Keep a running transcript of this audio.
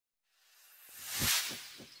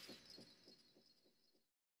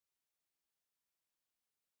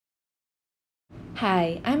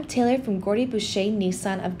Hi, I'm Taylor from Gordie Boucher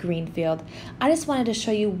Nissan of Greenfield. I just wanted to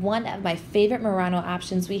show you one of my favorite Murano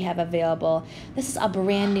options we have available. This is a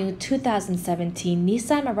brand new 2017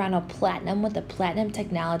 Nissan Murano Platinum with the Platinum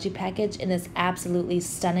Technology Package in this absolutely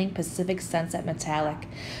stunning Pacific Sunset Metallic.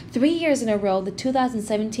 3 years in a row, the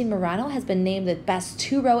 2017 Murano has been named the best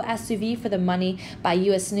two-row SUV for the money by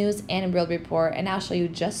US News and World Report, and I'll show you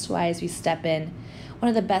just why as we step in. One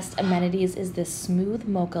of the best amenities is this smooth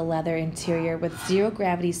mocha leather interior with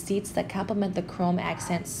zero-gravity seats that complement the chrome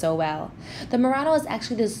accent so well. The Murano is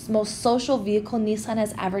actually the most social vehicle Nissan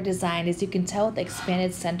has ever designed, as you can tell with the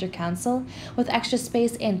expanded center console with extra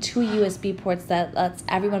space and 2 USB ports that lets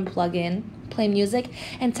everyone plug in, play music,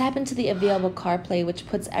 and tap into the available CarPlay, which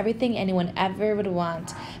puts everything anyone ever would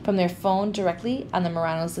want from their phone directly on the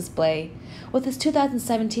Murano's display. With this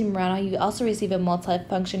 2017 Murano, you also receive a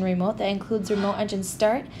multi-function remote that includes remote engine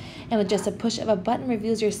start, and with just a push of a button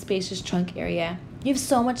reveals your spacious trunk area. You have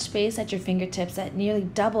so much space at your fingertips that nearly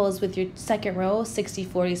doubles with your second row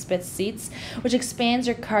 60/40 split seats, which expands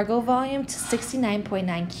your cargo volume to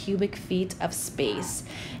 69.9 cubic feet of space.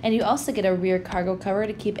 And you also get a rear cargo cover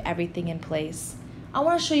to keep everything in place. I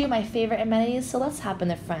want to show you my favorite amenities, so let's hop in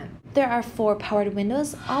the front. There are 4 powered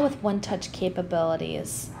windows, all with one-touch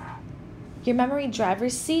capabilities. Your memory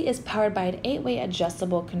driver's seat is powered by an 8-way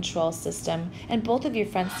adjustable control system, and both of your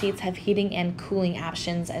front seats have heating and cooling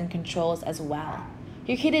options and controls as well.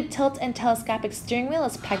 Your heated tilt and telescopic steering wheel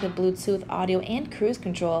is packed with Bluetooth audio and cruise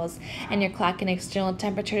controls, and your clock and external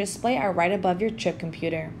temperature display are right above your trip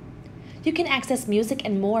computer. You can access music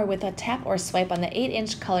and more with a tap or swipe on the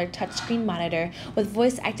 8-inch color touchscreen monitor with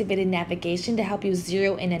voice-activated navigation to help you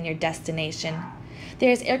zero in on your destination.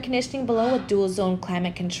 There is air conditioning below with dual zone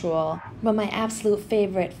climate control. But my absolute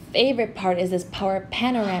favorite part is this power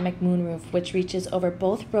panoramic moonroof, which reaches over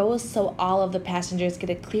both rows so all of the passengers get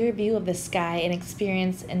a clear view of the sky and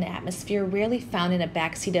experience an atmosphere rarely found in a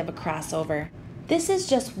backseat of a crossover. This is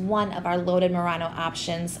just one of our loaded Murano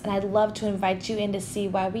options, and I'd love to invite you in to see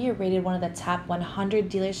why we are rated one of the top 100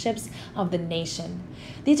 dealerships of the nation.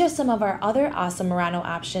 These are some of our other awesome Murano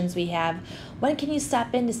options we have. When can you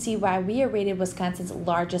stop in to see why we are rated Wisconsin's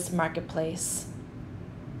largest marketplace?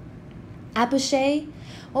 At Boucher,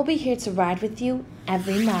 we'll be here to ride with you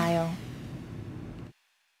every mile.